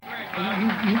You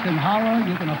can holler,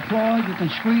 you can applaud, you can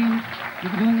scream, you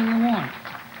can do anything you want.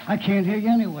 I can't hear you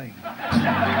anyway.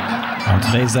 On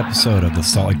today's episode of the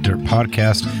Salt Like Dirt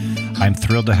podcast, I'm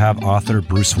thrilled to have author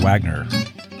Bruce Wagner.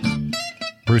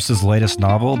 Bruce's latest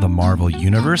novel, The Marvel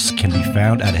Universe, can be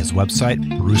found at his website,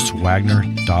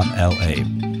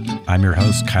 brucewagner.la. I'm your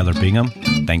host, Kyler Bingham.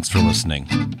 Thanks for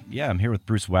listening. Yeah, I'm here with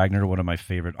Bruce Wagner, one of my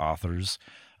favorite authors,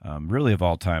 really of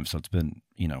all time. So it's been,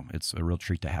 it's a real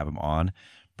treat to have him on.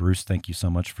 Bruce, thank you so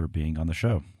much for being on the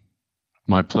show.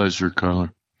 My pleasure,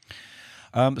 Kyler.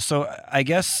 So I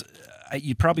guess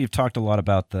you probably have talked a lot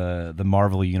about the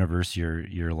Marvel Universe,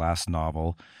 your last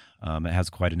novel. It has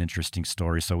quite an interesting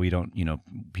story, so we don't,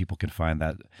 people can find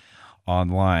that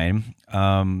online.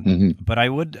 But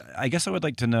I guess I would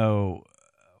like to know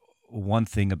one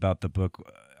thing about the book.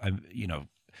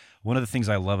 One of the things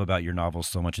I love about your novels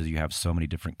so much is you have so many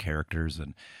different characters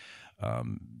and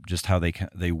just how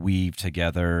they weave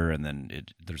together, and then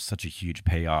there's such a huge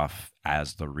payoff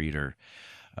as the reader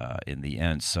in the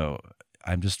end. So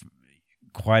I'm just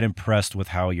quite impressed with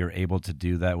how you're able to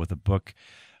do that with a book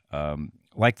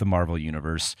like the Marvel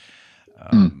Universe.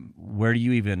 Where do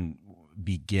you even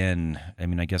begin? I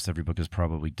mean, I guess every book is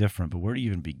probably different, but where do you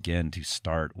even begin to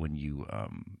start when you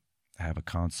have a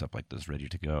concept like this ready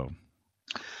to go?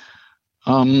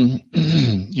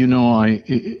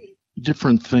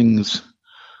 Different things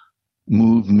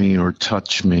move me or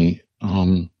touch me.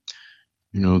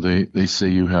 They say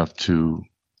you have to,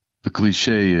 the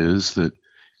cliche is that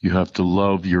you have to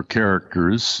love your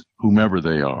characters, whomever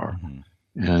they are.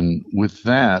 Mm-hmm. And with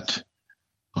that,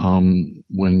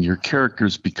 when your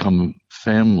characters become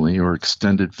family or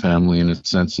extended family, in a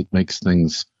sense, it makes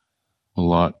things a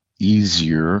lot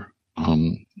easier,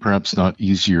 perhaps not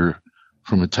easier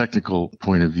from a technical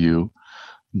point of view,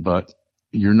 but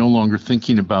you're no longer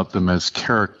thinking about them as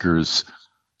characters.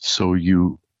 So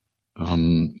you,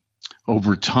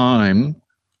 over time,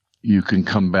 you can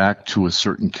come back to a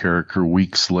certain character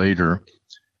weeks later,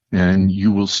 and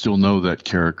you will still know that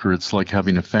character. It's like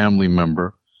having a family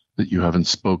member that you haven't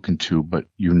spoken to, but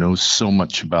you know so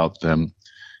much about them.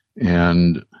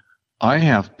 And I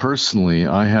have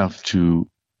to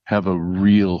have a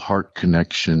real heart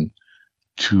connection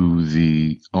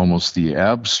to almost the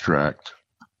abstract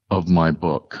of my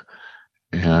book.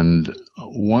 And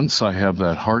once I have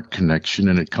that heart connection,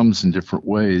 and it comes in different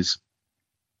ways,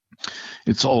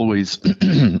 it's always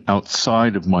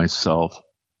outside of myself.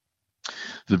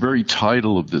 The very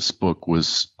title of this book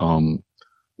was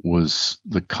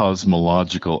the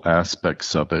cosmological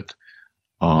aspects of it,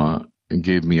 and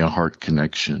gave me a heart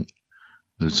connection.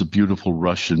 There's a beautiful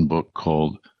Russian book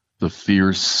called The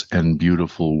Fierce and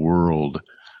Beautiful World.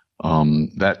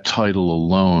 That title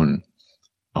alone,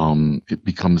 it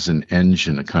becomes an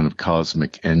engine, a kind of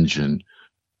cosmic engine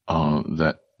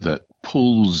that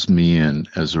pulls me in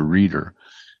as a reader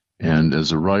and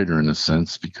as a writer, in a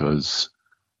sense, because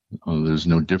there's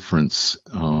no difference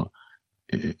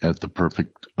at the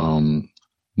perfect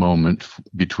moment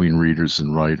between readers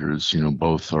and writers.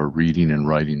 Both are reading and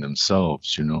writing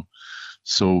themselves.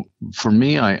 So for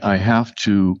me, I have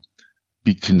to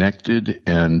be connected,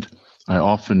 and I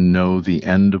often know the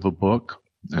end of a book,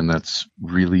 and that's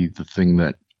really the thing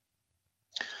that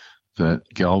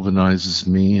galvanizes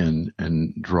me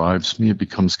and drives me. It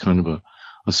becomes kind of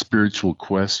a spiritual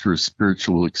quest or a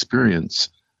spiritual experience.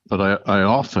 But I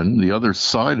often, the other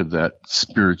side of that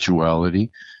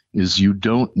spirituality is you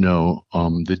don't know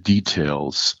the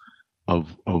details of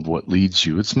what leads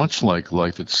you. It's much like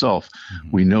life itself.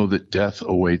 Mm-hmm. We know that death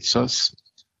awaits us,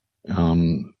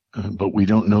 but we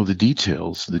don't know the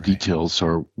details. The details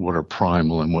are what are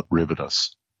primal and what rivet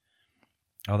us.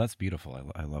 Oh, that's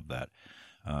beautiful. I love that.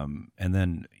 And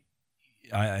then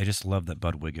I just love that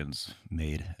Bud Wiggins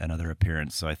made another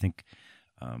appearance. So I think,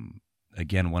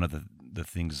 again, one of the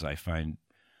things I find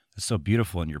so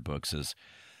beautiful in your books is,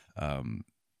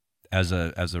 as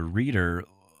a reader,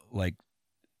 like,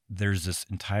 there's this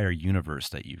entire universe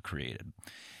that you've created.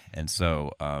 And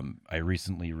so I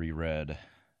recently reread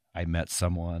I Met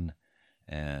Someone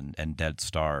and Dead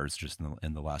Stars. Just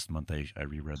in the last month, I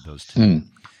reread those two.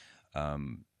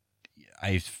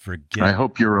 I forget. I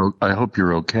hope you're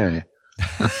okay.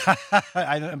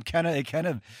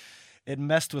 It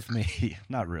messed with me.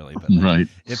 Not really, but right.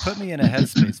 It put me in a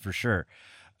headspace for sure.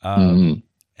 And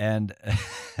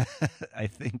I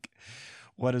think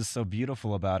what is so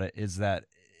beautiful about it is that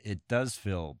it does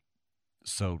feel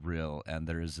so real, and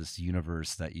there is this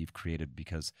universe that you've created,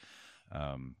 because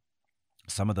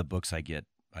some of the books I get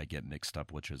mixed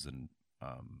up, which is in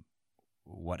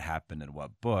what happened in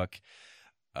what book,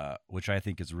 which I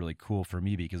think is really cool for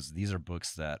me, because these are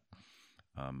books that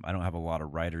I don't have a lot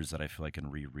of writers that I feel I can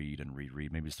reread and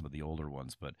reread, maybe some of the older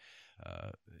ones, but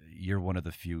you're one of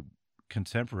the few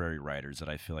contemporary writers that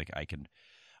I feel like I can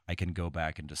go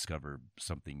back and discover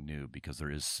something new because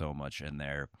there is so much in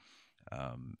there.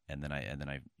 And then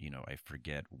I I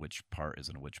forget which part is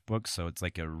in which book. So it's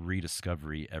like a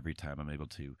rediscovery every time I'm able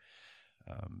to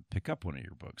pick up one of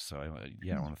your books. So I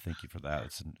want to thank you for that.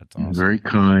 It's awesome. Very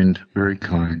kind, very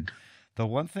kind. The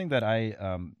one thing that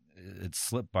it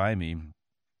slipped by me,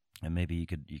 and maybe you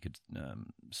could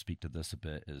speak to this a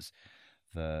bit, is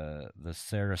the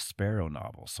Sarah Sparrow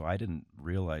novel. So I didn't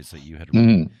realize that you had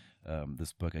written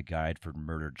this book, A Guide for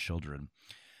Murdered Children,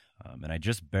 and I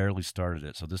just barely started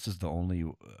it. So this is the only,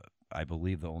 I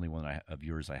believe, the only one of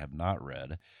yours I have not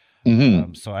read.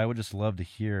 So I would just love to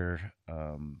hear,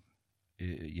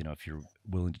 if you're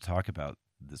willing to talk about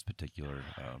this particular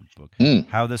book,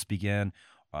 how this began,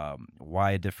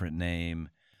 why a different name.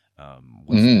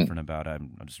 What's different about it?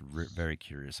 I'm just very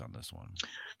curious on this one.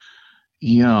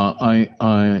 Yeah,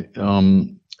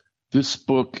 this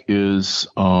book is,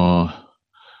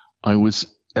 I was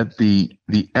at the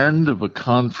end of a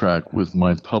contract with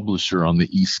my publisher on the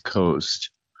East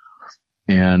Coast,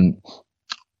 and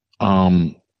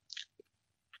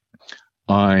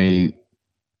I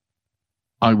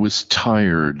was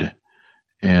tired,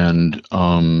 and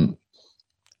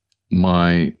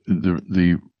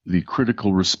the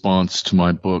critical response to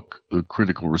my book, the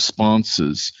critical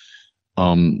responses,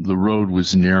 the road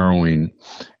was narrowing,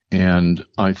 and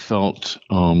I felt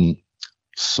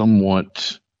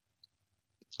somewhat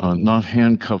not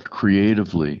handcuffed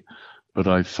creatively, but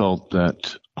I felt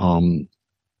that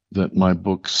that my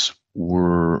books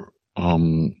were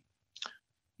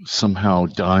somehow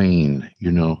dying,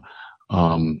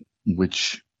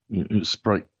 which is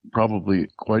probably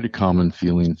quite a common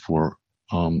feeling for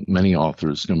many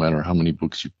authors, no matter how many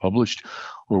books you've published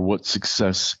or what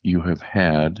success you have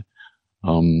had.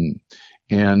 And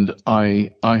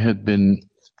I had been,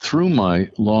 through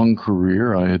my long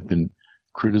career, I had been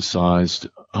criticized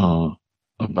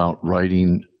about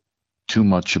writing too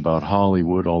much about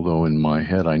Hollywood, although in my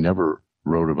head I never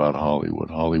wrote about Hollywood.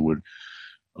 Hollywood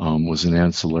was an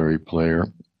ancillary player.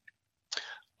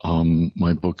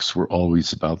 My books were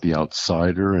always about the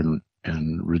outsider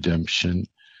and redemption,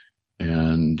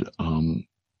 and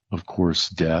of course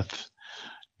death.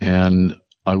 And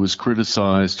I was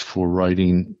criticized for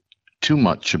writing too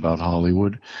much about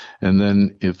Hollywood. And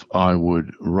then if I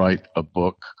would write a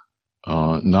book,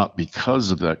 not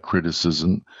because of that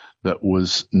criticism, that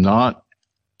was not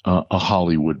a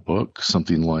Hollywood book,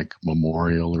 something like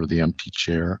Memorial or The Empty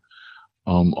Chair,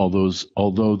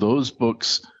 although those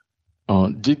books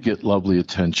did get lovely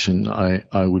attention,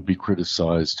 I would be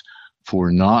criticized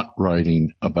for not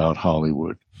writing about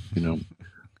Hollywood.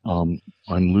 I'm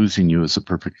Losing You as a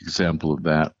perfect example of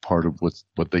that. Part of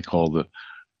what they call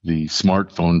the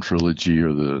smartphone trilogy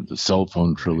or the cell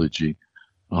phone trilogy.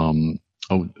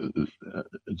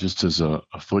 Just as a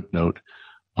footnote,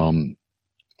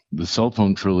 the cell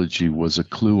phone trilogy was a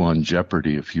clue on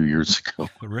Jeopardy a few years ago.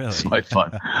 Really? So I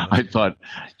thought,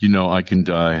 I can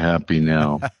die happy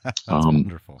now. That's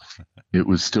wonderful. It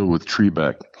was still with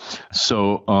Trebek.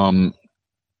 So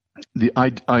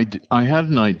I had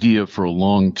an idea for a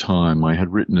long time. I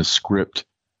had written a script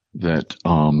that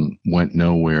went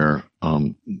nowhere,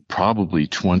 probably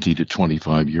 20 to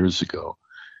 25 years ago,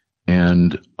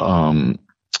 and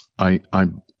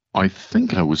I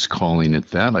think I was calling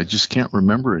it that. I just can't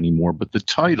remember anymore. But the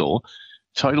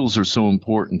titles are so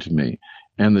important to me,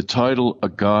 and the title, A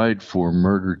Guide for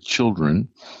Murdered Children,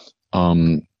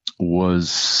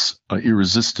 was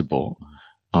irresistible.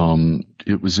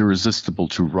 It was irresistible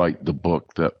to write the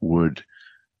book that would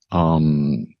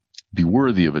be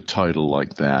worthy of a title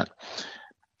like that.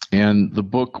 And the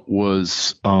book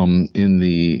was in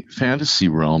the fantasy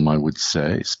realm, I would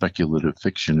say, speculative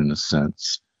fiction in a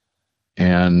sense.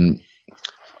 And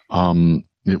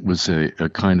it was a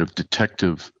kind of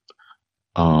detective,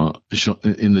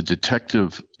 in the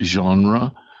detective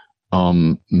genre,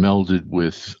 melded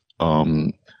with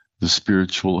the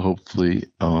spiritual, hopefully,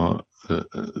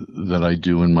 that I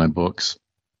do in my books.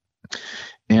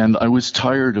 And I was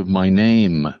tired of my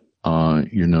name.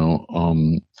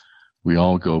 We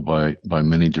all go by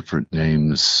many different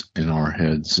names in our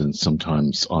heads and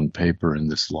sometimes on paper in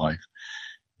this life.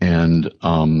 And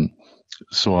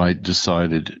so I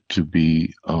decided to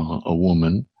be a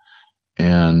woman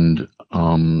and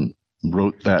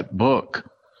wrote that book.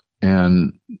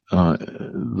 And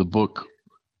the book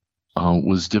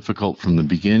was difficult from the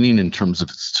beginning in terms of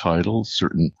its title.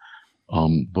 Certain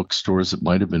bookstores, it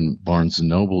might have been Barnes &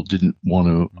 Noble, didn't want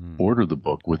to order the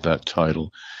book with that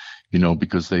title.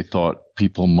 because they thought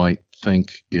people might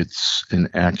think it's an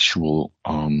actual,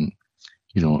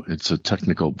 it's a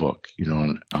technical book,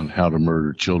 on how to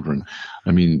murder children.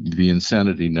 I mean, the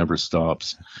insanity never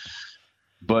stops.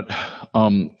 But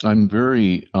I'm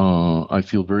I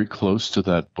feel very close to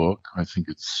that book. I think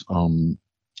it's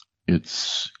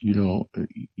you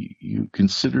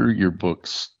consider your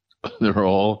books, they're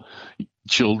all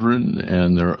children,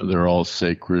 and they're all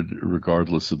sacred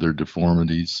regardless of their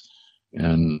deformities.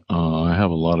 And I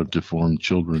have a lot of deformed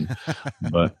children,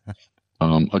 but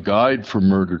a guide for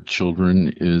murdered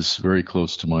children is very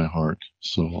close to my heart.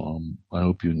 So I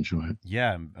hope you enjoy it.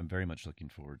 Yeah, I'm very much looking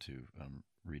forward to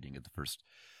reading it. The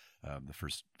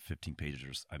first 15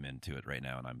 pages, I'm into it right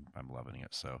now, and I'm loving it.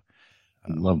 So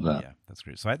love that. Yeah, that's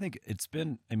great. So I think it's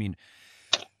been,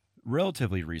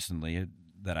 relatively recently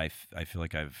that I feel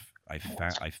like I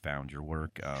found your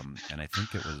work, and I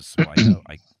think it was I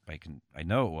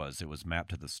know it was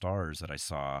Mapped to the Stars that I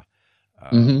saw.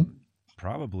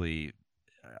 Probably,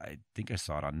 I think I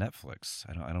saw it on Netflix.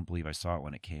 I don't believe I saw it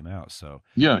when it came out. So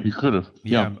yeah, you could have.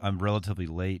 Yeah, I'm relatively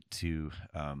late to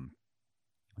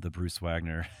the Bruce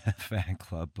Wagner fan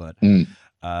club, but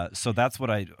so that's what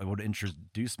would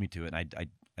introduce me to it. And I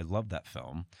love that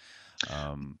film.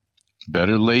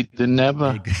 Better late than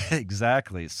never.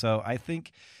 Exactly. So I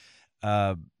think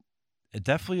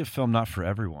definitely a film not for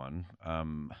everyone.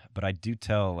 But I do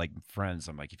tell like friends,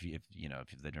 I'm like, if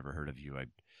they've never heard of you, I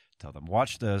tell them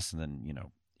watch this, and then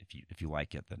if you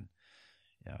like it, then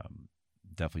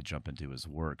definitely jump into his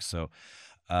work. So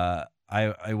I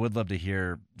would love to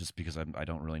hear, just because I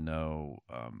don't really know.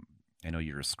 I know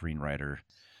you're a screenwriter.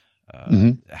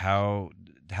 How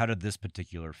did this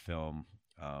particular film?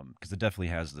 Because it definitely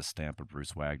has the stamp of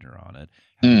Bruce Wagner on it.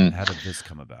 How did this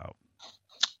come about?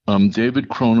 David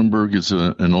Cronenberg is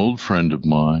an old friend of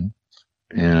mine,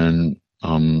 and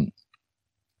I've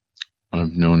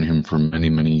known him for many,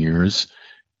 many years.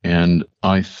 And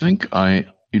I think I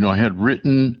had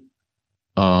written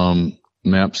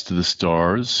Maps to the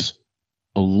Stars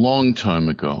a long time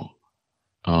ago,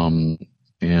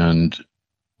 and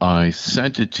I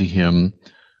sent it to him,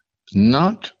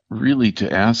 not really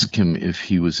to ask him if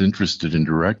he was interested in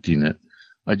directing it.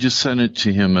 I just sent it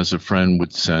to him as a friend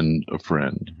would send a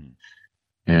friend.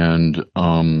 And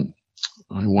I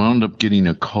wound up getting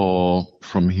a call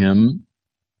from him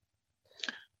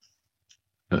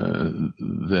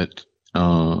that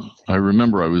I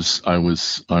remember I was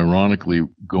ironically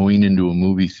going into a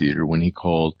movie theater when he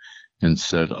called and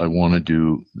said, I want to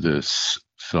do this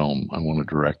film. I want to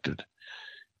direct it.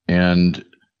 And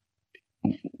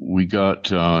we got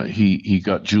he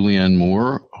got Julianne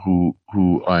Moore,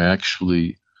 who I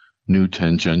actually knew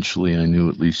tangentially. I knew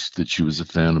at least that she was a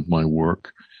fan of my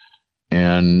work,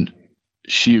 and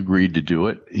she agreed to do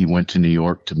it. He went to New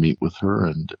York to meet with her,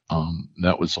 and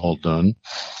that was all done.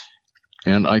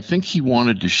 And I think he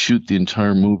wanted to shoot the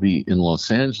entire movie in Los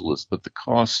Angeles, but the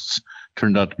costs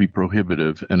turned out to be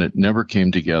prohibitive, and it never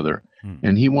came together.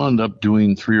 And he wound up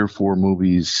doing 3 or 4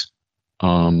 movies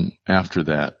after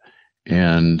that.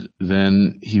 And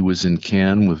then he was in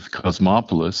Cannes with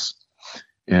Cosmopolis,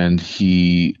 and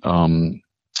he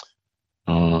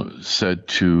said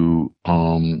to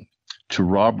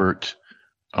Robert,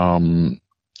 I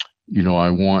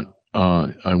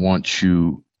want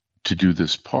you to do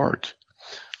this part.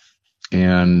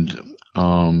 And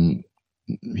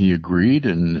he agreed,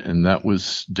 and that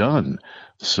was done.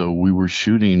 So we were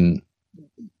shooting.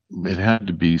 It had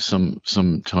to be some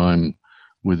time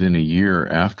within a year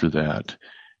after that,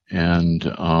 and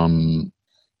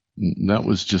that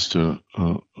was just a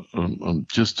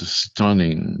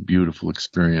stunning, beautiful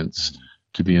experience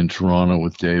to be in Toronto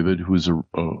with David, who's a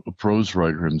prose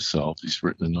writer himself. He's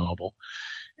written a novel,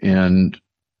 and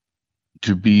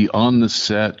to be on the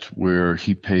set where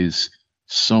he pays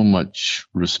so much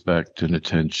respect and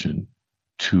attention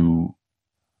to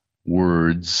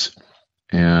words,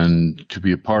 and to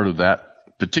be a part of that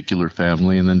particular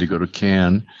family, and then to go to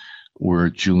Cannes, where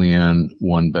Julianne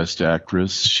won Best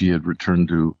Actress. She had returned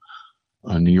to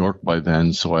New York by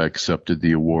then, so I accepted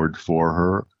the award for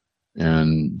her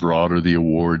and brought her the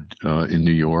award in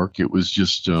New York. It was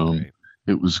just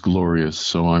it was glorious.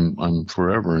 So I'm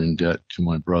forever in debt to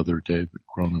my brother David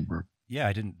Cronenberg.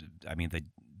 Yeah, they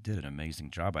did an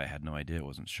amazing job. I had no idea it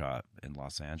wasn't shot in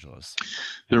Los Angeles.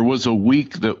 There was a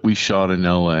week that we shot in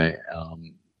LA,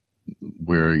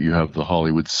 where you have the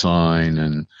Hollywood sign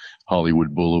and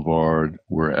Hollywood Boulevard,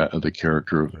 where the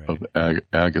character of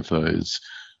Agatha is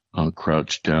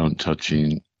crouched down,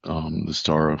 touching the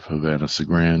star of Havana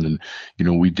Sagrand.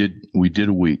 And we did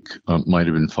a week, might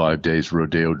have been 5 days,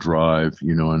 Rodeo Drive,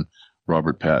 and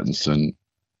Robert Pattinson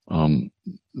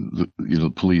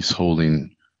the police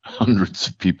holding hundreds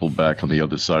of people back on the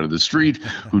other side of the street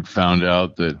who'd found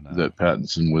out that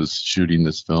Pattinson was shooting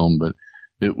this film. But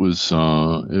it was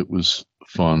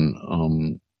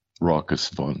fun, raucous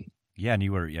fun. Yeah, and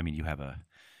you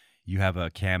have a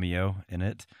cameo in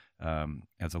it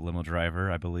as a limo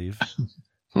driver, I believe.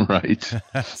 Right.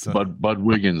 So, Bud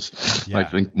Wiggins, yeah. I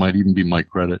think, might even be my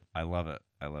credit. I love it.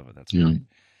 That's Yeah.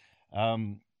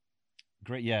 great.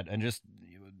 Great. Yeah. And just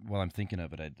while I'm thinking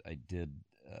of it,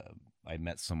 I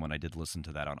met someone, I did listen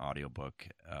to that on audiobook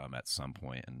at some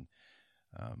point, and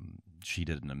she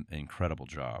did an incredible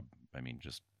job. I mean,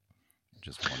 just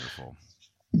wonderful.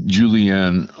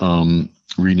 Julianne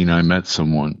reading I Met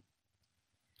Someone.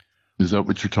 Is that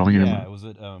what you're talking about? Yeah, was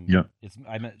it? Yeah.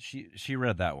 She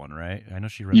read that one, right? I know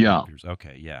she read. Yeah.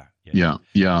 Okay. Yeah.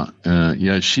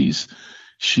 She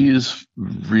is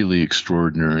really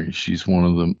extraordinary. She's one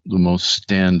of the most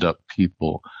stand-up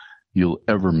people you'll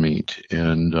ever meet.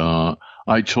 And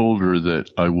I told her that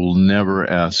I will never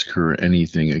ask her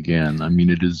anything again. I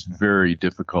mean, it is very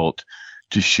difficult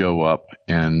to show up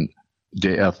and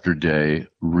day after day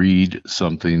read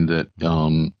something that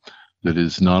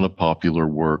is not a popular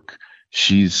work.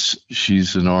 She's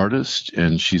an artist,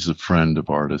 and she's a friend of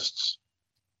artists.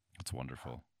 That's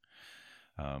wonderful.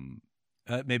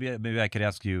 Maybe I could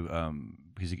ask you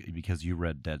because you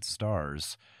read Dead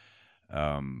Stars.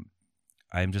 I've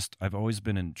always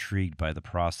been intrigued by the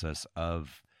process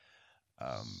of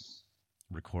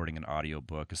recording an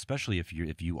audiobook, especially if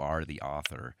you are the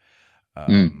author.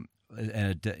 And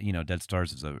Dead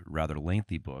Stars is a rather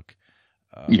lengthy book.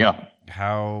 Yeah.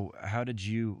 How did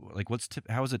you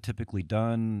how is it typically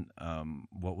done?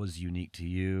 What was unique to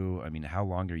you? I mean, how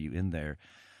long are you in there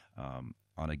on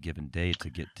a given day to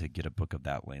get a book of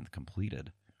that length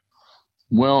completed?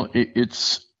 Well,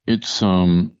 it's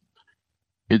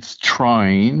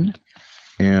trying,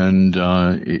 and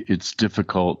it's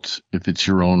difficult if it's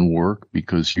your own work,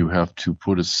 because you have to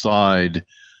put aside.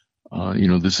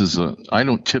 I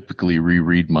don't typically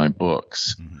reread my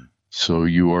books. Mm-hmm. So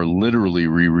you are literally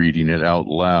rereading it out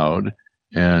loud,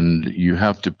 and you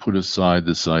have to put aside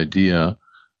this idea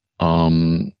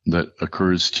that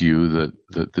occurs to you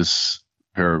that this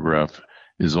paragraph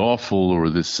is awful, or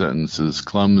this sentence is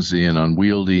clumsy and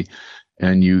unwieldy,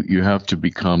 and you have to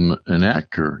become an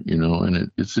actor,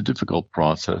 and it's a difficult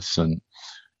process. And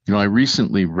I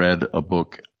recently read a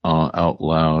book out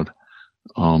loud.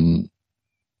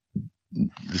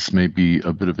 This may be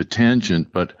a bit of a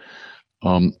tangent, but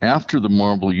after the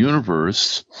Marvel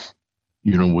Universe,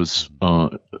 was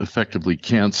effectively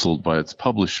canceled by its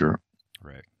publisher,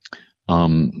 right?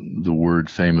 The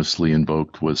word famously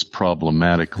invoked was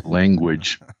problematic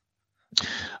language.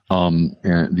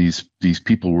 And these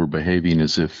people were behaving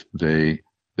as if they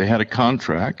had a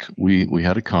contract. We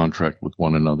had a contract with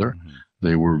one another. Mm-hmm.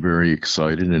 They were very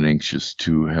excited and anxious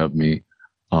to have me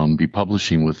be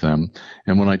publishing with them.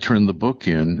 And when I turned the book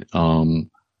in,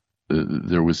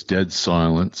 there was dead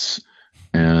silence,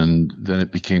 and then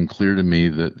it became clear to me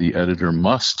that the editor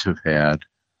must have had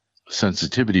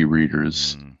sensitivity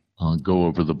readers go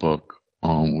over the book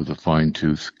with a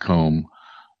fine-tooth comb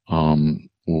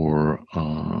or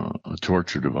a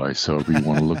torture device, however you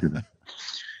want to look at it.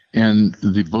 And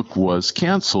the book was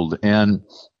canceled, and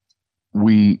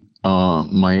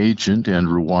my agent,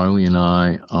 Andrew Wiley, and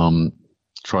I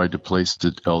tried to place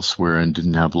it elsewhere and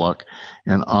didn't have luck.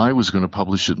 And I was going to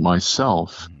publish it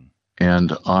myself.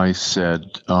 And I said,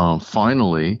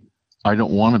 finally, I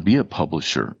don't want to be a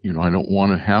publisher. I don't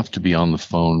want to have to be on the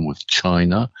phone with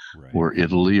China or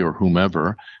Italy or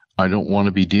whomever. I don't want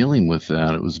to be dealing with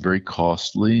that. It was very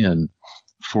costly. And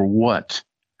for what?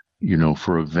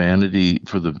 For a vanity,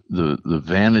 for the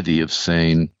vanity of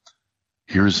saying,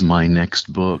 here's my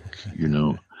next book,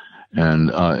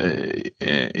 and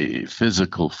a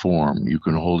physical form. You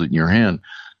can hold it in your hand.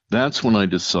 That's when I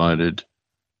decided,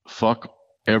 fuck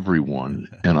everyone,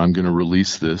 and I'm going to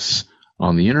release this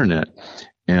on the internet.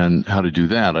 And how to do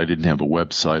that? I didn't have a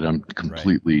website. I'm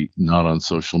completely not on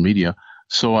social media.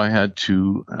 So I had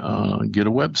to get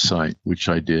a website, which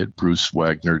I did,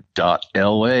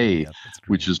 brucewagner.la,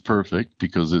 which is perfect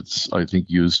because it's, I think,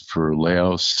 used for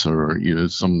Laos or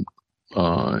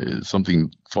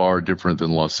something far different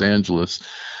than Los Angeles.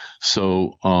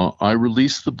 So I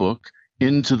released the book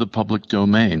into the public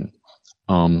domain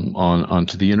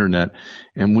onto the internet,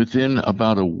 and within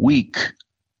about a week,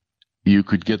 you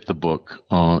could get the book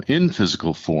in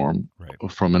physical form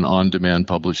from an on-demand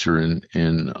publisher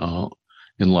in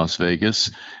Las Vegas.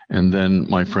 And then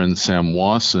my friend Sam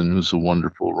Wasson, who's a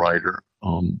wonderful writer,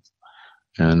 and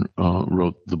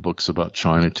wrote the books about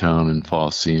Chinatown and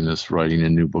Fosse, and is writing a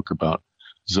new book about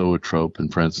Zoetrope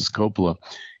and Francis Coppola.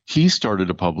 He started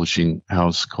a publishing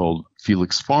house called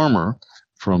Felix Farmer,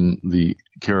 from the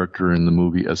character in the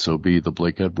movie S.O.B., the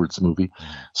Blake Edwards movie.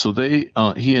 So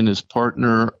he and his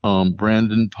partner,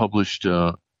 Brandon, published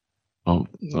a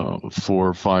 400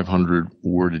 or 500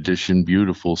 word edition,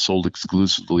 beautiful, sold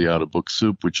exclusively out of Book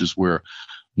Soup, which is where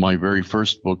my very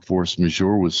first book, Force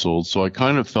Majeure, was sold. So I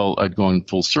kind of felt I'd gone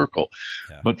full circle.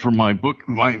 Yeah. But for my book,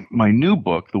 my new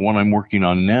book, the one I'm working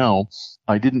on now,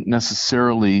 I didn't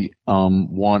necessarily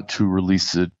want to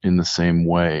release it in the same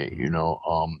way.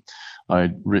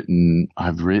 I've written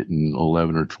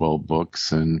 11 or 12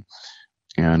 books, and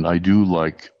I do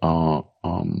like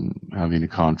having a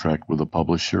contract with a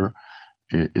publisher.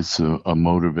 It's a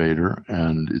motivator,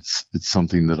 and it's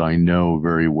something that I know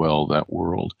very well, that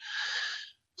world.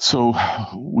 So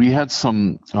we had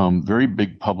some very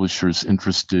big publishers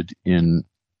interested in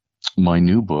my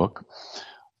new book,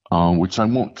 which I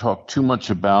won't talk too much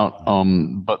about,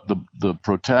 but the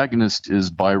protagonist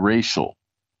is biracial.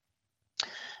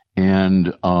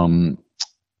 And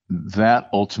that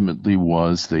ultimately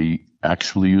they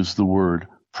actually used the word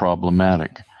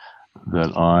problematic,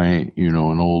 that I,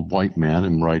 an old white man,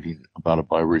 am writing about a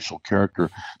biracial character.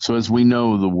 So as we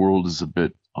know, the world is a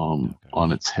bit on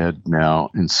its head now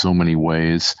in so many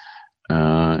ways,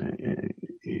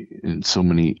 in so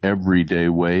many everyday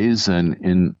ways,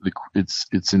 and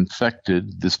it's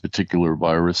infected, this particular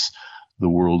virus, the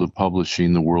world of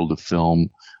publishing, the world of film,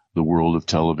 the world of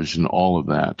television, all of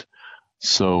that.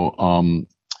 So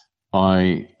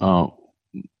my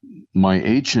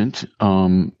agent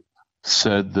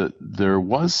said that there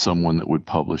was someone that would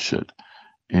publish it,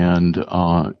 and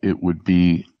it would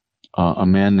be a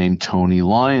man named Tony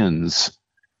Lyons.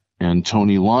 And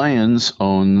Tony Lyons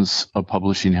owns a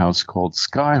publishing house called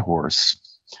Skyhorse.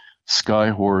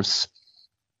 Skyhorse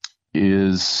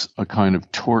is a kind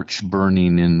of torch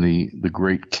burning in the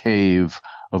great cave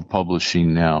of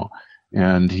publishing now.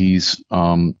 And he's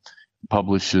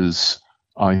publishes,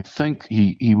 I think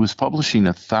he was publishing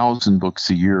 1,000 books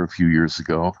a year a few years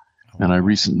ago. And I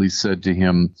recently said to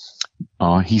him,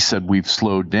 he said, we've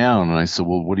slowed down. And I said,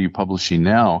 well, what are you publishing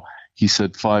now? He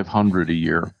said 500 a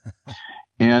year.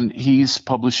 And he's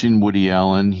publishing Woody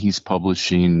Allen. He's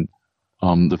publishing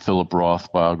the Philip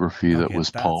Roth biography that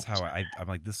was pulped. That's how I'm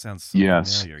like, this sounds so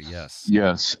familiar.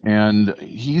 Yes. And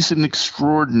he's an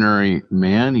extraordinary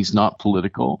man. He's not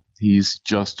political. He's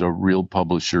just a real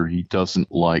publisher. He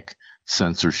doesn't like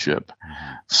censorship.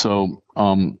 Mm-hmm. So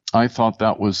I thought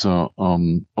that was a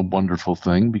wonderful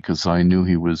thing, because I knew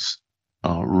he was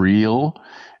real,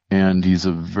 and he's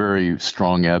a very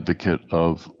strong advocate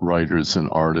of writers and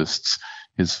artists.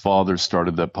 His father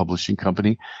started that publishing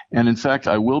company. And in fact,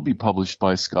 I will be published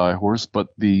by Skyhorse, but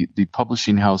the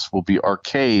publishing house will be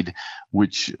Arcade,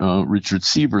 which Richard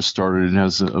Seaver started, and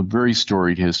has a very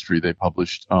storied history. They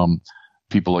published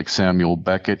people like Samuel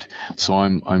Beckett. So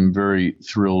I'm very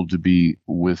thrilled to be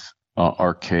with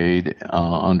Arcade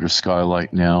under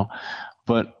Skylight now.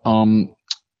 But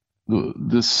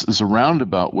this is a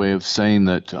roundabout way of saying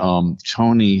that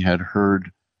Tony had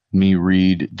heard me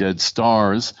read Dead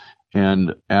Stars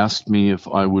and asked me if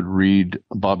I would read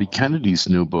Bobby Kennedy's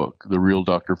new book, The Real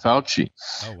Dr. Fauci.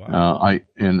 Oh, wow.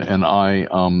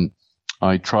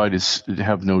 I try to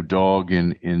have no dog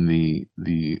in the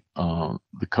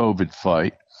COVID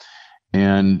fight,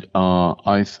 and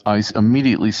I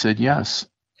immediately said yes.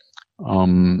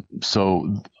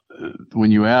 So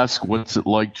when you ask what's it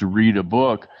like to read a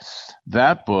book,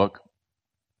 that book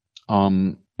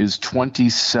is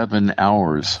 27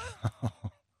 hours.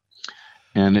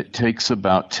 And it takes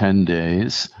about 10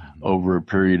 days over a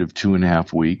period of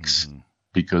 2.5 weeks,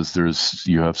 because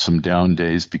you have some down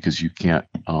days because you can't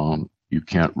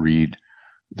read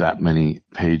that many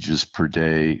pages per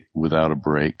day without a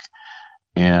break.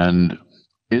 And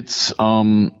it's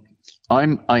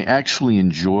I actually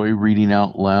enjoy reading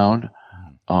out loud.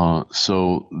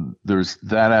 So there's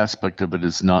that aspect of it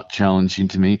is not challenging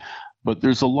to me, but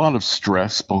there's a lot of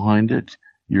stress behind it.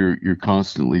 You're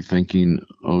constantly thinking,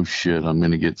 oh shit, I'm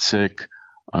going to get sick.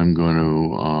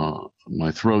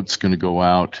 My throat's going to go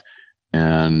out.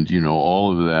 And,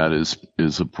 all of that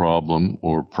is a problem,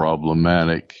 or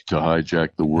problematic, to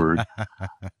hijack the word,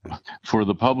 for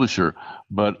the publisher.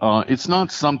 But it's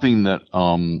not something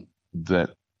that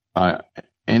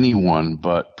anyone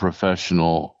but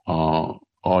professional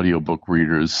audiobook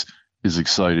readers is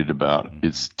excited about.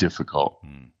 It's difficult.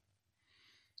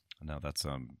 No, that's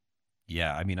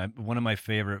yeah. I mean, one of my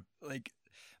favorite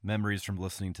memories from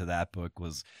listening to that book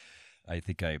was, I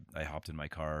think I hopped in my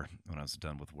car when I was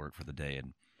done with work for the day,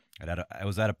 and I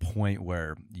was at a point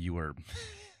where you were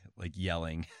like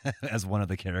yelling as one of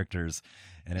the characters,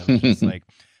 and it was just like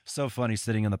so funny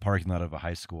sitting in the parking lot of a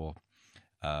high school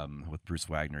with Bruce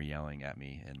Wagner yelling at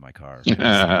me in my car.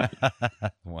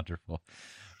 Wonderful.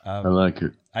 I like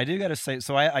it. I do got to say,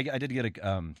 so I did get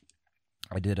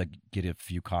get a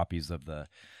few copies of the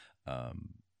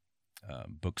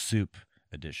Book Soup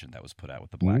edition that was put out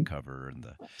with the black cover and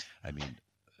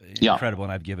incredible.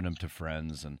 And I've given them to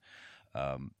friends, and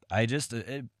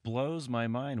it blows my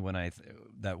mind when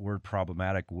that word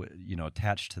problematic,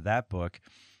 attached to that book.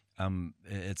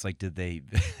 It's like, did they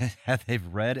have they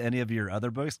read any of your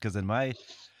other books? Because in my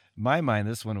mind,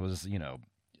 this one was,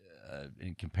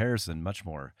 in comparison, much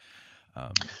more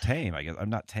tame. I guess I'm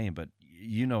not tame, but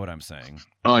you know what I'm saying.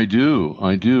 I do.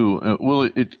 Well,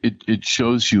 it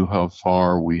shows you how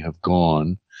far we have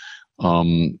gone.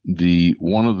 One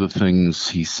of the things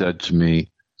he said to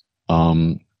me,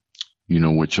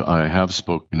 which I have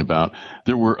spoken about,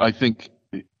 I think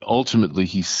ultimately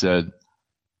he said,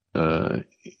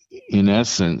 in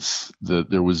essence, that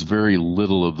there was very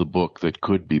little of the book that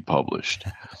could be published.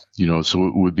 So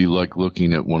it would be like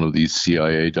looking at one of these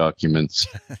CIA documents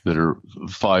that are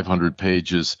 500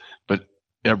 pages, but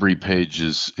every page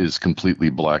is completely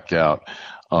blacked out.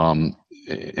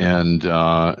 He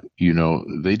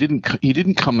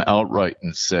didn't come outright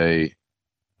and say,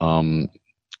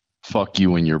 fuck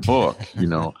you in your book.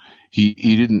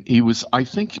 He didn't. I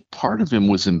think part of him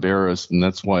was embarrassed, and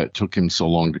that's why it took him so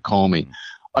long to call me.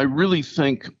 I really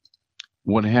think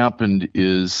what happened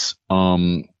is,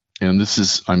 and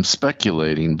I'm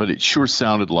speculating, but it sure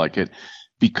sounded like it,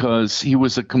 because he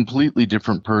was a completely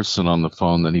different person on the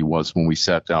phone than he was when we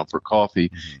sat down for coffee.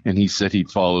 Mm-hmm. And he said he'd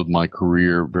followed my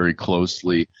career very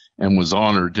closely and was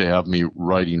honored to have me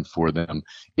writing for them.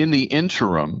 In the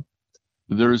interim,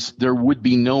 there would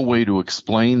be no way to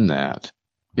explain that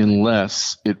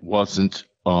unless it wasn't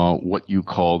what you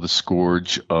call the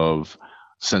scourge of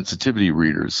sensitivity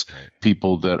readers,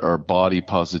 people that are body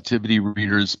positivity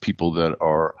readers, people that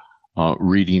are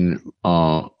reading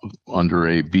under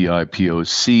a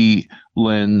BIPOC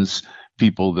lens,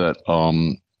 people that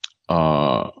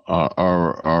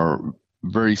are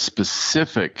very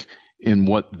specific in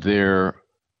what their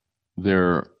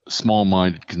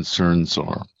small-minded concerns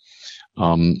are.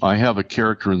 I have a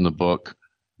character in the book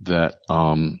that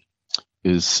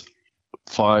is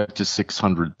 500 to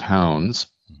 600 pounds.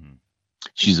 Mm-hmm.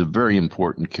 She's a very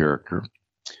important character,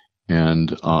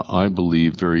 and I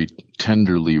believe very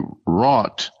tenderly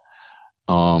wrought.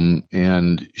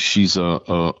 And she's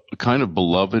a kind of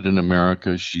beloved in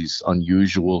America. She's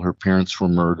unusual. Her parents were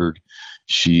murdered.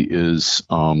 She is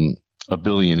a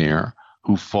billionaire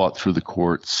who fought through the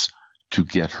courts to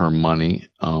get her money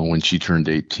when she turned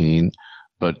 18,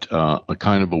 but a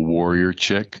kind of a warrior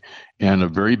chick and a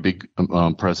very big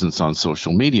presence on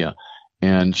social media.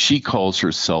 And she calls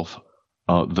herself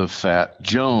the Fat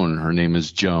Joan. Her name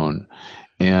is Joan.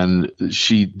 And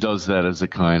she does that as a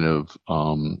kind of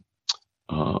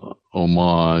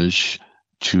homage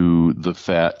to the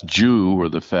Fat Jew or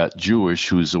the Fat Jewish,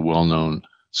 who's a well-known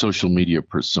social media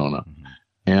persona. Mm-hmm.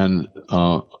 And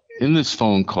in this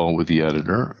phone call with the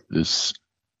editor, this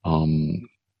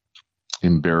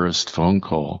embarrassed phone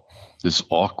call, this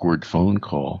awkward phone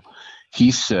call, he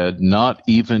said, not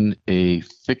even a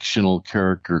fictional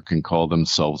character can call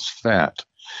themselves fat.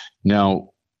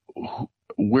 Now,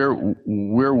 where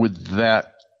would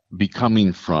that be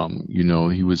coming from?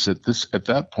 He was at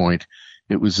that point,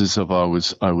 it was as if I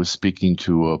was speaking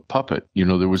to a puppet.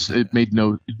 It made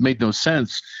no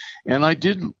sense. And I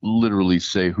did literally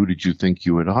say, who did you think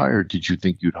you had hired? Did you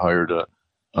think you'd hired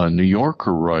a New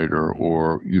Yorker writer,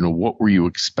 or, what were you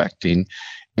expecting?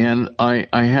 And I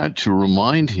had to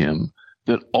remind him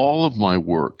that all of my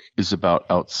work is about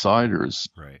outsiders.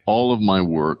 Right. All of my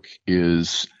work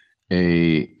is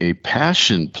a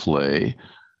passion play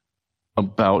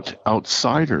about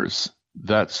outsiders.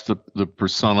 That's the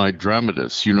personae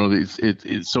dramatis.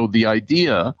 So the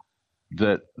idea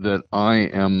that I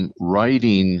am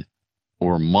writing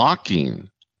or mocking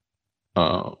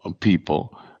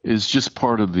people is just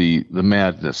part of the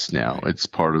madness now. It's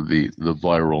part of the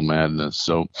viral madness.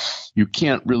 So you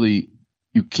can't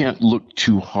look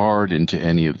too hard into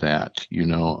any of that.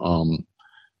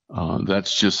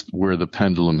 That's just where the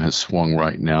pendulum has swung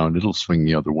right now, and it'll swing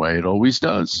the other way. It always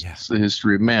does. Yeah. It's the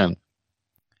history of man.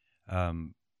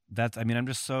 I'm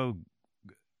just so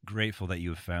grateful that you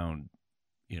have found,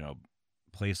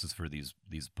 places for these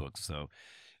books. So,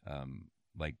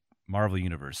 like Marvel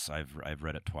Universe, I've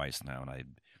read it twice now, and I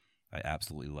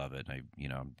absolutely love it. And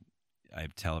I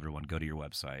tell everyone, go to your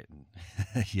website and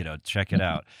check it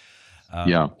out.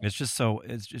 Yeah,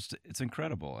 it's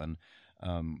incredible. And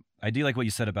I do like what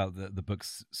you said about the book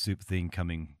soup thing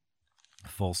coming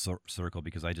full circle,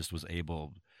 because I just was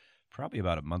able, probably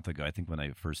about a month ago, I think when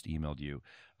I first emailed you,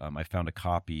 I found a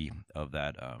copy of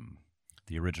that,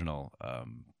 the original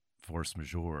Force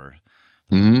Majeure,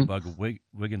 the Mm-hmm. Bug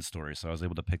Wiggins story. So I was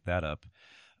able to pick that up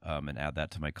and add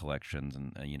that to my collections.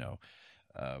 And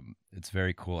it's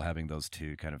very cool having those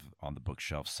two kind of on the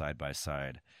bookshelf side by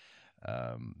side.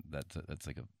 That's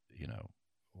like a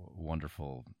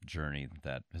wonderful journey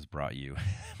that has brought you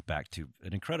back to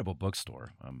an incredible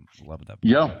bookstore. Love that.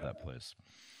 Yeah. Love that place.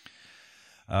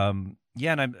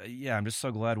 Yeah, and I'm just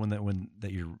so glad when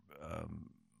that you're,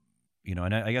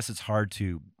 and I guess it's hard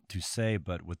to say,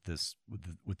 but with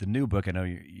the new book, I know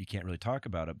you can't really talk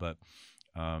about it, but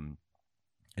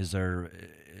is there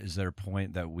a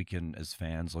point that we can, as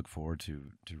fans, look forward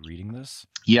to reading this?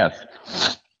 Yes.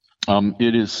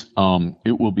 It is.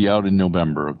 It will be out in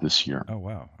November of this year. Oh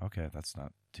wow. Okay, that's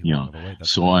not too long of a wait.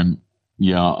 So great.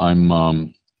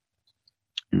 I'm.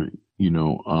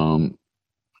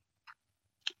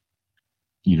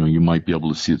 You might be able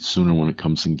to see it sooner when it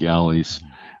comes in galleys,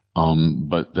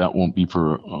 but that won't be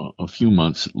for a few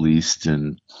months at least.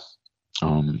 And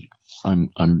I'm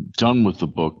done with the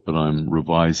book, but I'm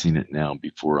revising it now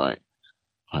before I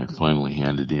finally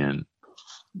hand it in.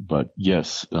 But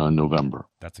yes, November.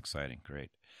 That's exciting.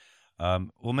 Great.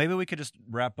 Well, maybe we could just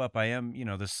wrap up. I don't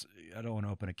want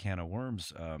to open a can of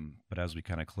worms, but as we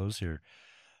kind of close here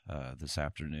this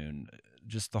afternoon,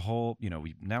 just the whole,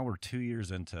 we're 2 years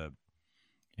into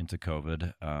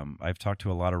COVID. I've talked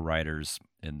to a lot of writers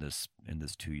in this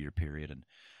 2 year period, and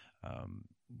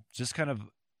just kind of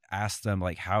asked them,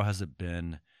 like, how has it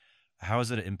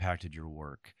impacted your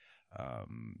work,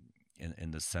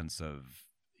 in the sense of,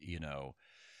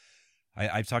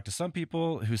 I've talked to some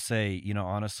people who say,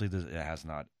 honestly, it has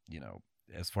not,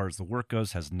 as far as the work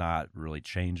goes, has not really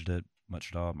changed it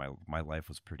much at all. My life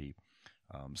was pretty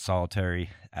solitary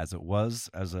as it was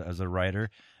as a writer,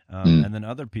 and then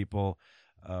other people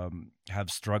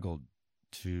have struggled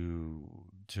to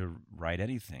write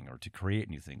anything or to create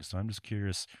anything. So I'm just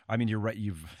curious. I mean, you're right.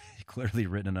 You've clearly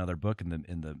written another book in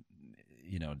the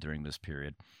during this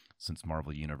period since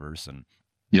Marvel Universe, and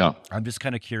yeah, I'm just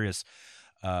kind of curious.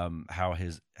 How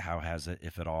has it,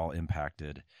 if at all,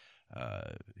 impacted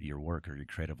your work or your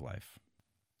creative life?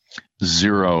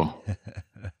 Zero.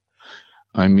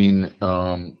 I mean,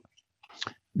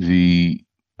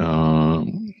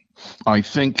 I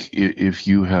think if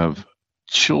you have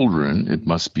children, it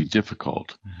must be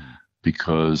difficult,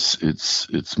 because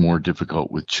it's more difficult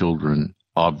with children.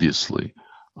 Obviously,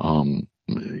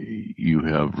 you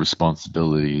have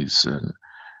responsibilities,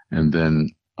 and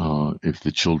then. If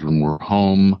the children were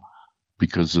home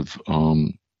because of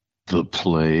the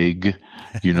plague,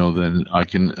 then I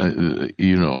can,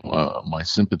 my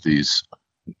sympathies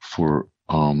for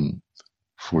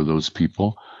those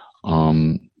people.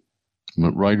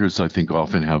 But writers, I think,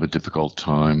 often have a difficult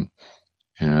time,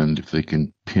 and if they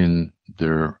can pin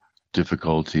their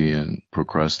difficulty and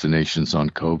procrastinations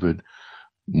on COVID,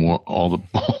 all the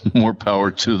more power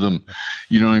to them.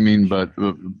 You know what I mean? But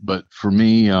for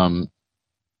me,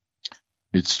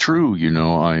 it's true,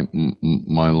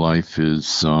 my life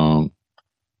is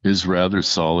rather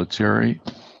solitary,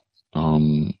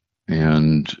 and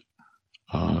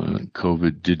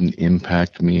COVID didn't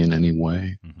impact me in any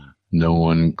way. Mm-hmm. No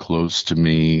one close to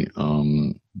me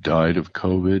died of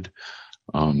COVID.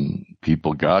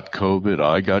 People got COVID.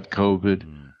 I got COVID,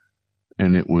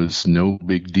 and it was no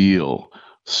big deal.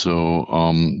 So,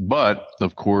 but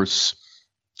of course,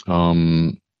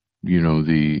 the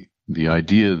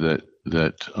idea that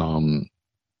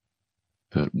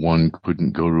one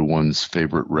couldn't go to one's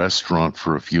favorite restaurant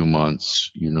for a few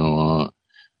months,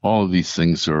 all of these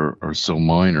things are so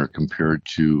minor compared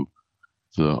to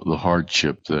the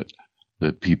hardship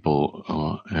that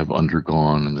people have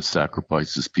undergone and the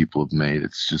sacrifices people have made.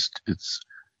 It's just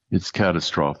it's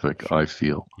catastrophic, I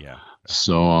feel. Yeah.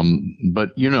 So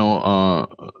but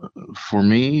for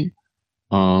me,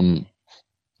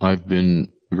 I've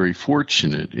been very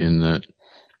fortunate in that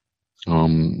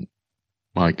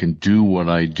I can do what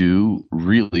I do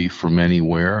really from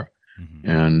anywhere,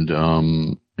 and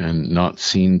not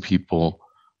seeing people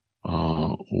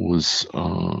was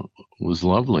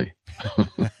lovely.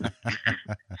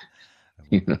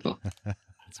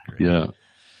 That's great. Yeah.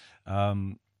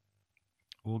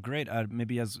 Well, great.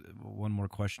 Maybe as one more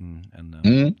question, and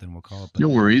then we'll call it. No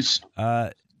worries.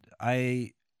 I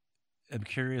am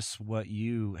curious what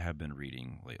you have been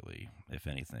reading lately, if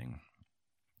anything.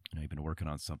 You've been working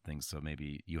on something, so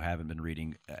maybe you haven't been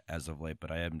reading as of late,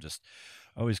 but I am just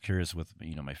always curious with,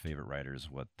 my favorite writers,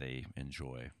 what they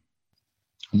enjoy.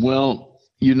 Well,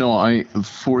 you know, I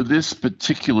for this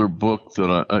particular book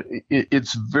that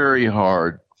it's very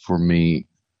hard for me,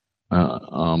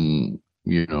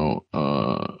 you know,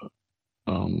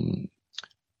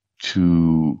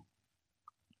 to,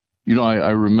 you know, I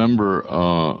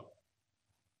remember,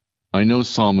 I know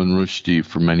Salman Rushdie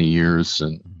for many years,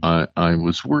 and I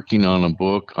was working on a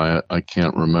book. I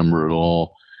can't remember it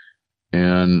all,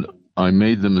 and I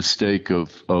made the mistake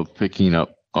of picking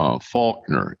up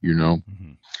Faulkner, you know,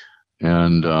 Mm-hmm.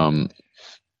 and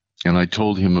and I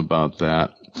told him about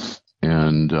that,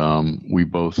 and we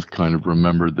both kind of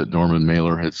remembered that Norman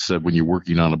Mailer had said when you're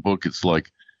working on a book, it's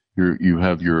like you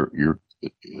have your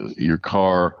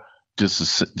car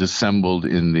disassembled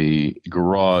in the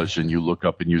garage, and you look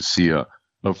up and you see a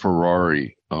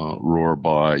Ferrari roar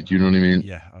by. Do you know what I mean?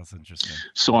 Yeah, that's interesting.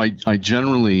 So I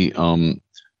generally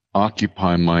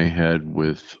occupy my head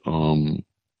with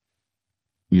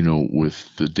you know,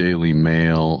 with the Daily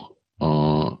Mail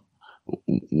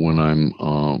when I'm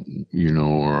you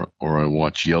know, or I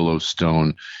watch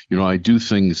Yellowstone. You know, I do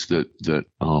things that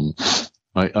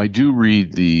I do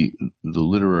read the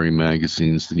literary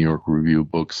magazines, the New York Review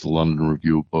of Books, the London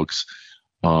Review of Books,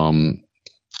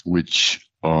 which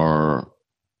are,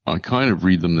 I kind of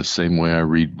read them the same way I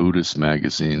read Buddhist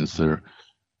magazines. They're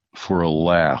for a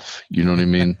laugh, you know what I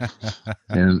mean?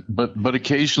 And but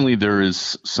occasionally there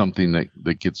is something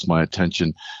that gets my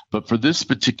attention. But for this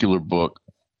particular book,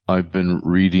 I've been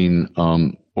reading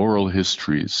oral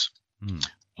histories,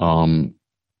 Mm.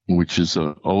 which is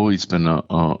always been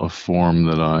a form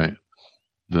that I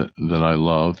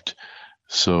loved.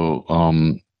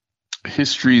 So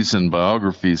histories and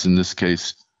biographies. In this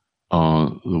case,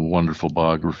 the wonderful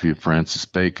biography of Francis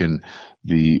Bacon,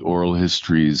 the oral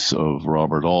histories of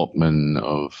Robert Altman,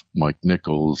 of Mike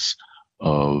Nichols,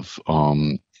 of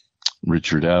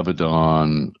Richard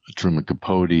Avedon, Truman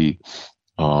Capote.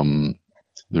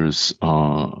 There's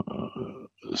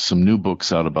some new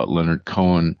books out about Leonard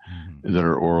Cohen that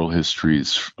are oral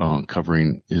histories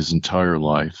covering his entire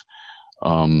life.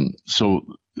 So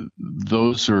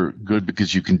those are good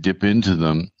because you can dip into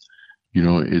them. You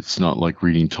know, it's not like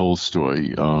reading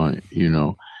Tolstoy, you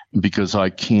know, because I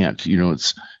can't, you know,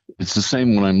 it's the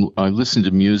same when I listen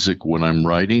to music when I'm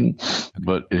writing,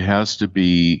 but it has to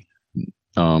be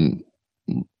almost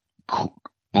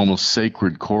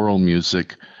sacred choral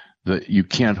music that you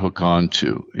can't hook on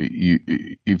to.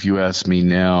 If you ask me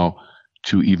now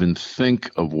to even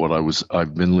think of what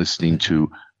I've been listening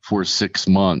to for 6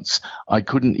 months, I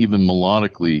couldn't even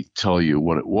melodically tell you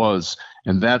what it was.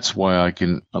 And that's why I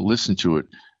can listen to it.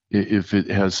 If it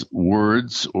has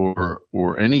words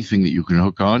or anything that you can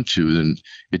hook onto, then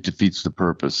it defeats the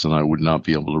purpose, and I would not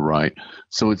be able to write.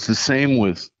 So it's the same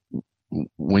with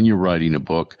when you're writing a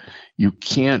book. You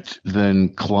can't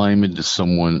then climb into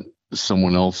someone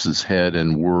else's head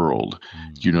and world.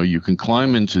 You know, you can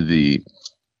climb into the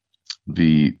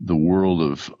world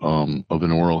of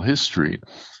an oral history,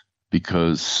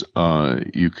 because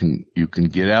you can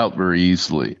get out very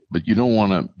easily, but you don't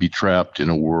want to be trapped in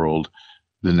a world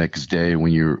the next day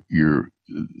when you're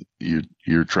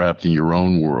trapped in your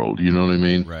own world. You know what I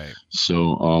mean? Right.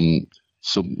 So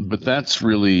but that's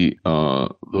really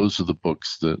those are the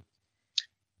books that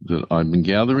I've been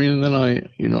gathering, and then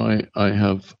I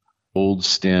have old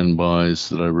standbys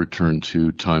that I return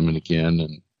to time and again,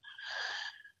 and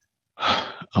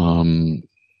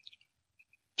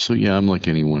so yeah, I'm like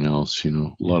anyone else, you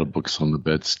know. A lot of books on the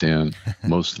bedstand,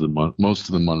 most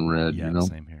of them unread. Yeah, you know.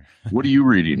 same here. What are you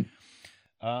reading?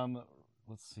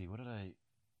 Let's see. What did I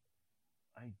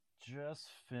just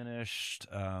finished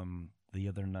the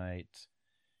other night,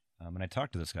 and I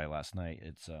talked to this guy last night.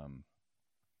 It's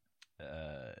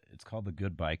called The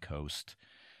Goodbye Coast,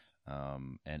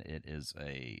 and it is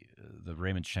the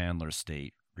Raymond Chandler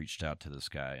estate reached out to this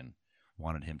guy and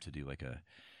wanted him to do like a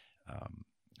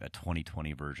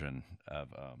 2020 version of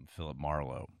Philip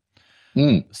Marlowe.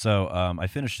 So I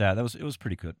finished that. It was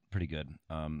pretty good. Pretty good.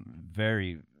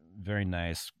 Very very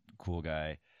nice, cool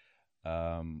guy.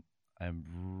 So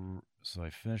I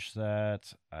finished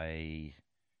that. I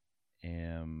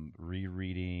am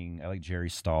rereading. I like Jerry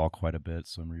Stahl quite a bit,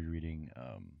 so I'm rereading.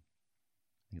 I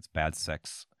think it's Bad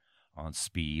Sex on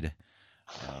Speed.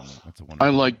 That's a wonderful. I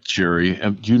like Jerry.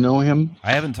 Do you know him?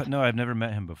 I haven't. No, I've never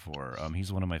met him before.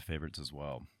 He's one of my favorites as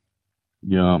well.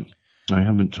 Yeah, I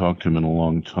haven't talked to him in a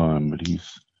long time, but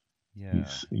he's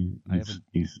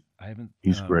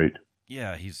great.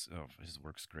 Yeah, his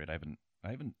work's great. I don't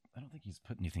think he's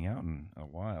put anything out in a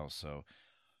while, so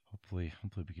hopefully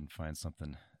we can find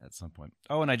something at some point.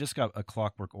 Oh, and I just got A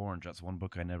Clockwork Orange. That's one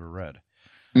book I never read.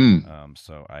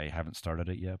 So I haven't started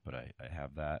it yet, but I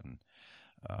have that, and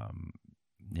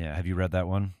Yeah. Have you read that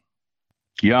one?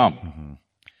 Yeah. Mm-hmm.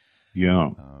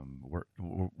 Yeah.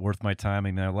 Worth my time.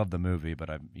 I mean, I love the movie, but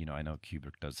I know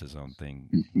Kubrick does his own thing.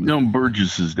 No,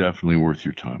 Burgess is definitely worth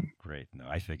your time. Great. No,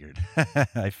 I figured.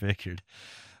 I figured.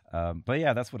 But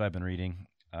yeah, that's what I've been reading.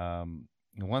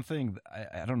 One thing,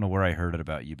 I don't know where I heard it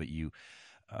about you, but you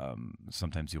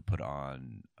sometimes you'll put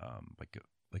on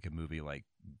like a movie like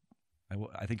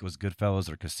I think it was Goodfellas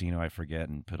or Casino, I forget,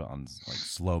 and put it on like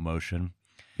slow motion.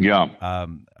 Yeah.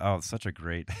 Such a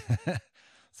great,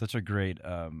 such a great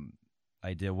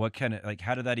idea. What kind of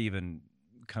how did that even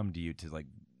come to you to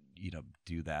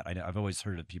do that? I've always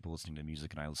heard of people listening to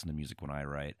music, and I listen to music when I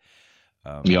write.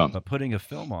 Yeah. But putting a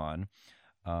film on,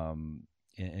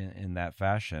 in that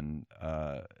fashion,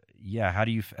 how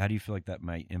do you feel like that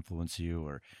might influence you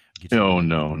or get you? Oh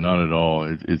no, not at all.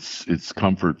 It's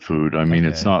comfort food. I mean,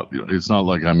 Okay. it's not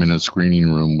like I'm in a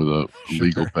screening room with a Sure.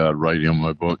 legal pad writing on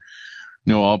my book.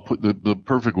 No, I'll put the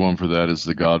perfect one for that is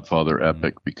the Godfather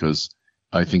epic, because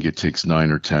I think it takes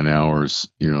 9 or 10 hours.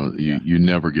 You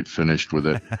never get finished with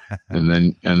it, and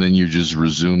then you just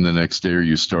resume the next day or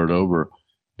you start over,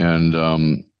 and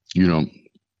the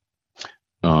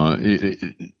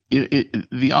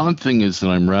odd thing is that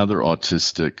I'm rather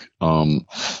autistic.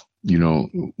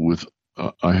 With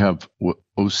I have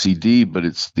OCD, but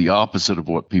it's the opposite of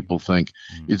what people think.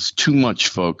 It's too much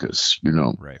focus,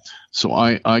 Right. So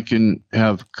I can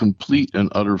have complete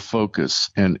and utter focus,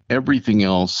 and everything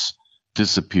else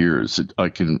disappears. I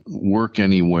can work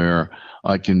anywhere.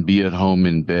 I can be at home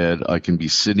in bed. I can be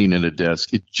sitting at a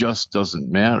desk. It just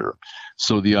doesn't matter.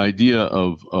 So the idea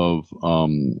of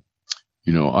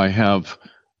I have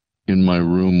in my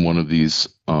room one of these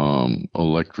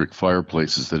electric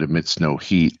fireplaces that emits no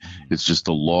heat. It's just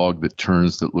a log that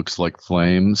turns that looks like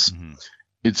flames.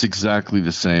 It's exactly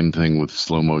the same thing with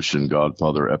slow motion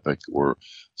Godfather epic or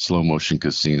slow motion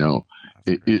Casino,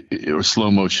 or slow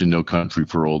motion No Country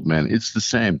for Old Men. It's the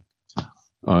same.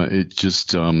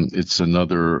 It's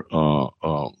another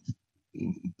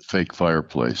fake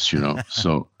fireplace,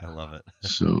 So I love it.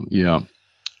 So yeah.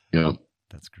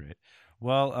 That's great.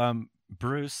 Well,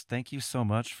 Bruce, thank you so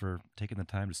much for taking the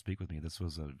time to speak with me. This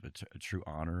was a true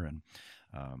honor, and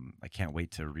I can't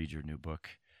wait to read your new book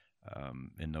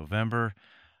in November.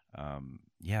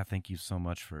 Thank you so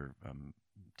much for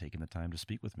taking the time to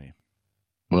speak with me.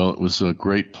 Well, it was a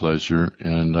great pleasure,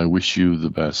 and I wish you the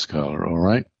best, Kyler. All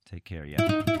right? Take care.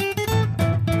 Yeah.